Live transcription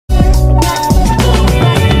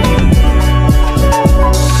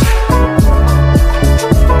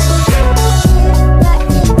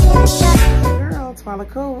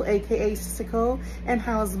twalacole, and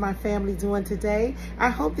how's my family doing today? I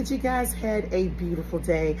hope that you guys had a beautiful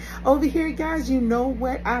day. Over here, guys, you know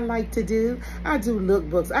what I like to do? I do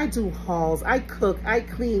lookbooks, I do hauls, I cook, I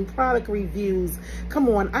clean, product reviews. Come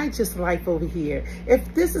on, I just like over here.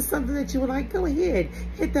 If this is something that you would like, go ahead,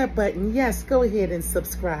 hit that button. Yes, go ahead and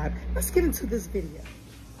subscribe. Let's get into this video.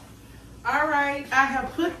 All right, I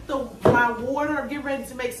have put my water. I'm getting ready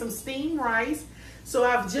to make some steamed rice. So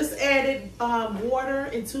I've just added water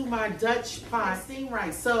into my Dutch pot, steamed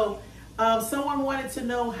rice. So someone wanted to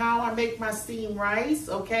know how I make my steamed rice,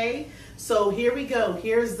 okay? So here we go.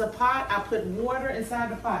 Here's the pot. I put water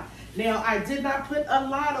inside the pot. Now, I did not put a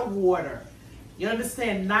lot of water. You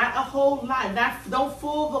understand? Not a whole lot. Don't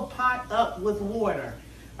fill the pot up with water,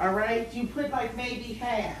 all right? You put like maybe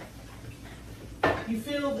half.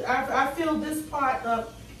 I filled this pot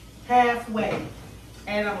up halfway.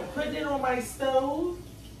 And I'm putting it on my stove,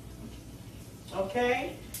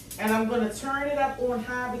 okay? And I'm gonna turn it up on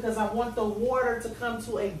high because I want the water to come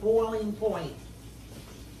to a boiling point.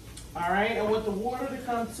 All right, I want the water to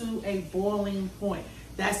come to a boiling point.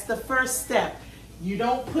 That's the first step. You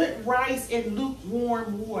don't put rice in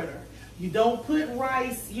lukewarm water. You don't put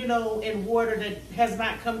rice, in water that has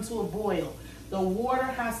not come to a boil. The water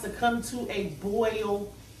has to come to a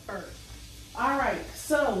boil first. All right,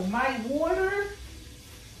 so my water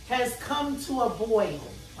has come to a boil,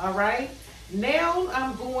 all right? Now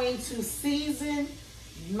I'm going to season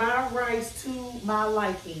my rice to my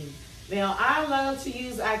liking. Now I love to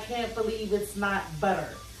use I can't believe it's not butter.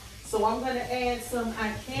 So I'm gonna add some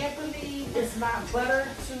I can't believe it's not butter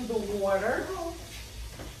to the water.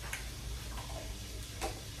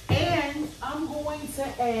 And I'm going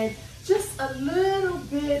to add just a little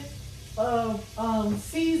bit of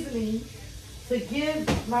seasoning to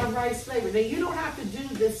give my rice flavor. Now you don't have to do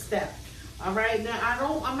this step, all right? Now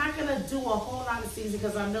I'm not gonna do a whole lot of seasoning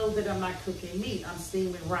because I know that I'm not cooking meat, I'm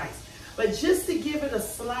steaming rice. But just to give it a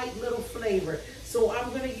slight little flavor. So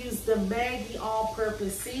I'm gonna use the Maggi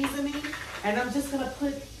all-purpose seasoning, and I'm just gonna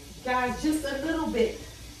put, guys, just a little bit,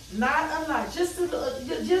 not a lot, just a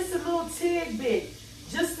little tidbit,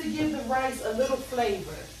 just to give the rice a little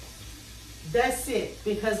flavor. That's it,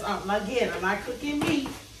 because again, I'm not cooking meat.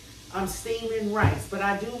 I'm steaming rice, but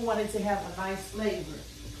I do want it to have a nice flavor,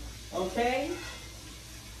 okay?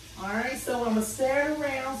 All right, so I'm gonna stir it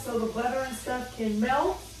around so the butter and stuff can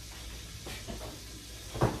melt.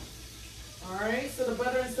 All right, so the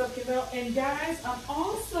butter and stuff can melt. And guys, I'm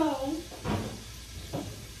also,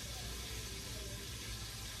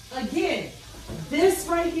 again, this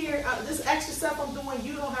right here, this extra stuff I'm doing,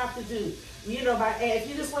 you don't have to do. If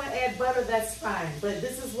you just want to add butter, that's fine. But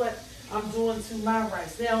this is what I'm doing to my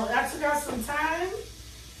rice. Now, I took out some thyme,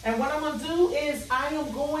 and what I'm gonna do is I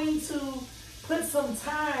am going to put some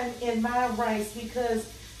thyme in my rice because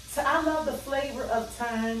I love the flavor of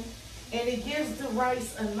thyme, and it gives the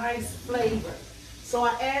rice a nice flavor. So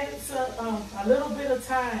I added a little bit of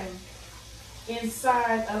thyme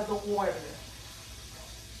inside of the water.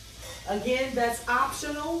 Again, that's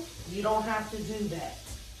optional. You don't have to do that.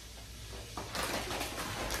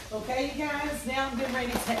 Okay, you guys, now I'm getting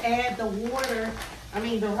ready to add the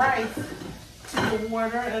rice to the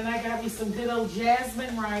water, and I got me some good old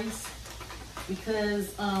jasmine rice because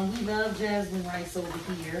we love jasmine rice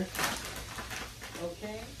over here.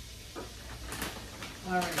 Okay.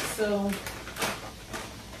 All right, so,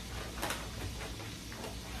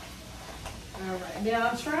 all right. Now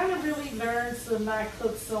I'm trying to really learn to not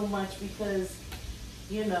cook so much because,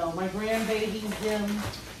 my grandbabies,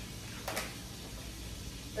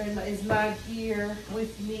 is not here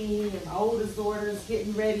with me, and my oldest daughter is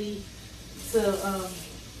getting ready to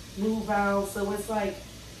move out. So it's like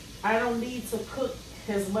I don't need to cook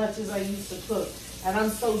as much as I used to cook, and I'm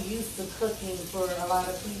so used to cooking for a lot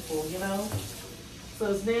of people,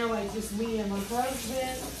 So it's now like just me and my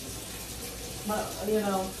husband.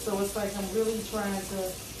 So it's like I'm really trying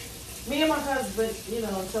to, me and my husband,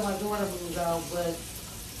 until my daughter moves out. But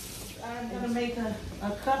I'm gonna make a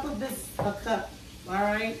cup of this, all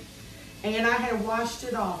right? And I had washed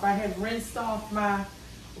it off. I had rinsed off my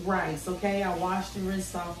rice, okay? I washed and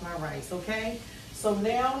rinsed off my rice, okay? So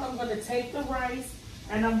now I'm gonna take the rice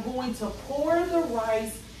and I'm going to pour the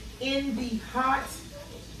rice in the hot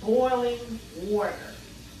boiling water,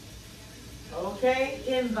 okay?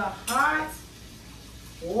 In the hot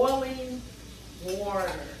boiling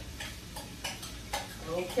water,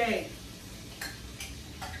 okay?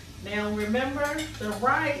 Now remember, the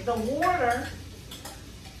water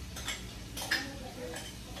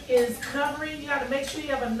is covering. You got to make sure you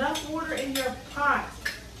have enough water in your pot,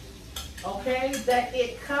 okay, that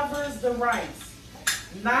it covers the rice.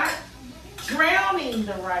 Not drowning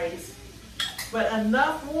the rice, but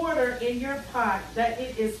enough water in your pot that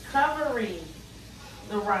it is covering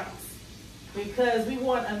the rice. Because we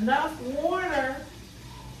want enough water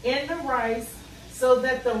in the rice so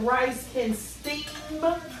that the rice can steam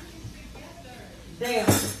down.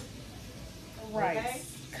 Rice. Okay?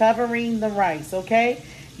 Covering the rice, okay?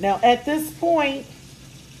 Now at this point,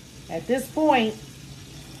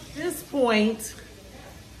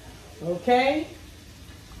 okay,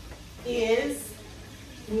 is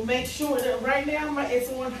we make sure that right now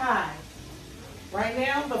it's on high. Right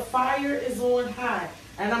now the fire is on high.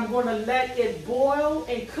 And I'm going to let it boil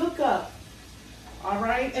and cook up, all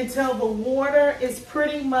right, until the water is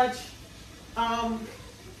pretty much,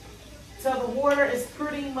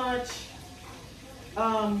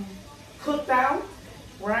 cooked out,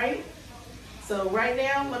 right? So right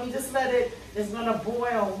now, let me just let it, it's going to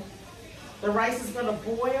boil. The rice is going to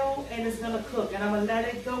boil and it's going to cook. And I'm going to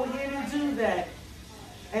let it go ahead and do that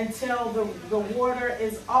until the water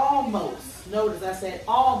is almost, notice I said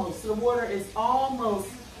almost, the water is almost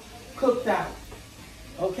cooked out.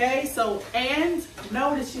 Okay, so, and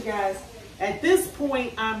notice you guys, at this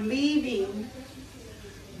point I'm leaving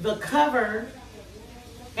the cover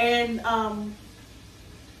and I'm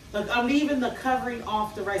leaving the covering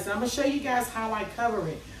off the rice. I'm going to show you guys how I cover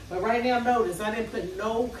it. But right now, notice I didn't put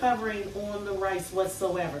no covering on the rice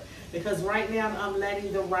whatsoever, because right now I'm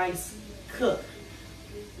letting the rice cook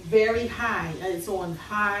very high. It's on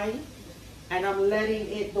high, and I'm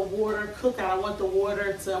letting the water cook out. I want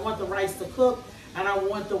the rice to cook, and I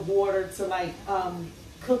want the water to like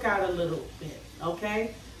cook out a little bit.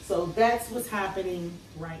 Okay, so that's what's happening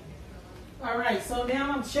right now. All right, so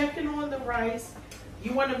now I'm checking on the rice.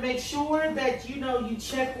 You want to make sure that you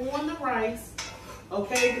check on the rice,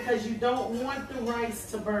 okay, because you don't want the rice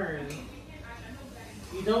to burn.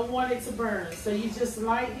 You don't want it to burn, so you just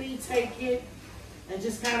lightly take it and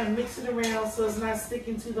just kind of mix it around so it's not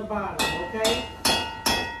sticking to the bottom, okay?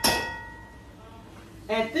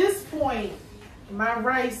 At this point, my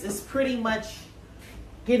rice is pretty much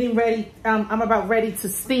getting ready. I'm about ready to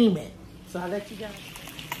steam it. So I'll let you guys.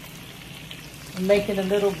 I'm making a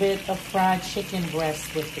little bit of fried chicken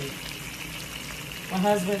breast with it. My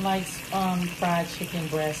husband likes fried chicken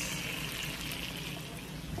breast.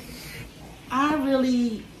 I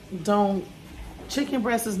really don't. Chicken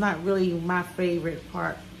breast is not really my favorite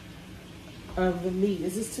part of the meat.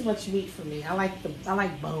 It's just too much meat for me. I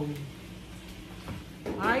like bone.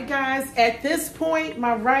 All right, guys. At this point,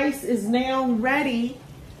 my rice is now ready.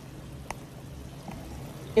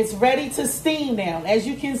 It's ready to steam now. As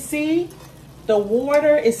you can see, the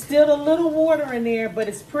water is still a little water in there, but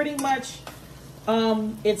it's pretty much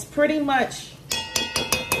boiled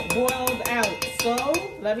out. So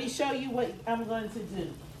let me show you what I'm going to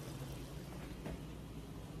do.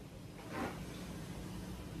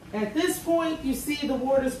 At this point, you see the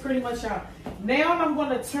water's pretty much out. Now I'm going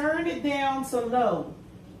to turn it down to low.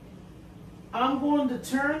 I'm going to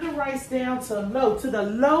turn the rice down to low, to the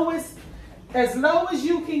lowest, as low as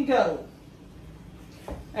you can go.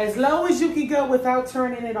 As low as you can go without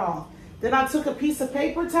turning it off. Then I took a piece of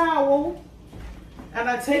paper towel, and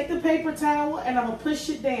I take the paper towel and I'm going to push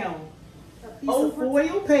it down. Over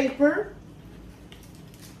foil paper.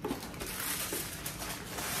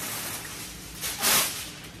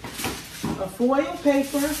 A foil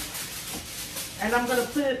paper, and I'm going to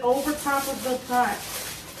put it over top of the pot,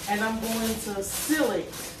 and I'm going to seal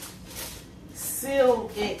it,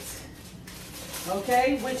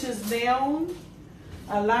 okay, which is now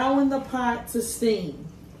allowing the pot to steam.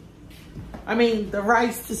 The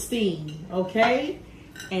rice to steam, okay,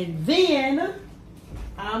 and then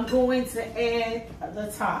I'm going to add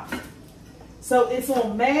the top. So it's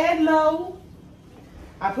on mad low.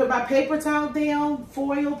 I put my paper towel down,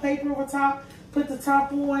 foil paper over top, put the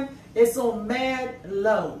top on. It's on mad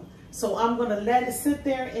low. So I'm going to let it sit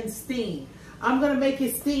there and steam. I'm going to make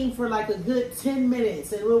it steam for like a good 10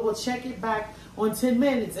 minutes. And we will check it back on 10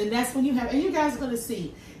 minutes. And that's when you have, and you guys are going to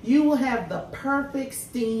see, you will have the perfect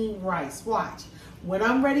steamed rice. Watch. When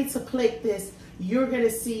I'm ready to plate this, you're going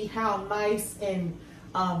to see how nice and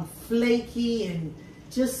flaky and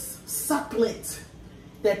just succulent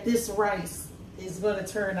that this rice is going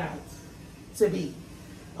to turn out to be.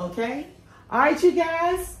 Okay? All right, you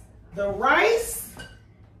guys. The rice.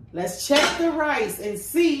 Let's check the rice and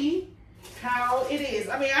see how it is.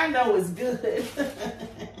 I know it's good.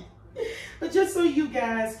 But just so you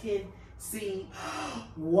guys can see.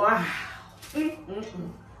 Wow.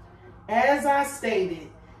 As I stated,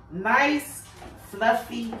 nice,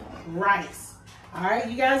 fluffy rice. All right,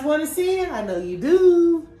 you guys want to see it? I know you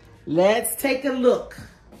do. Let's take a look.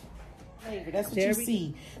 That's what you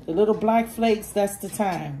see. The little black flakes, that's the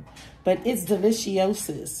time. but it's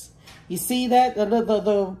delicious. You see that?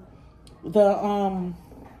 The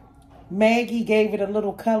Maggie gave it a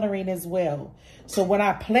little coloring as well. So when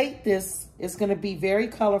I plate this, it's going to be very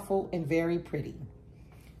colorful and very pretty.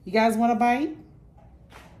 You guys want a bite?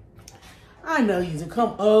 I know you do.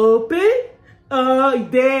 Come open. Oh,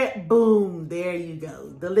 there, boom. There you go.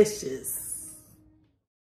 Delicious.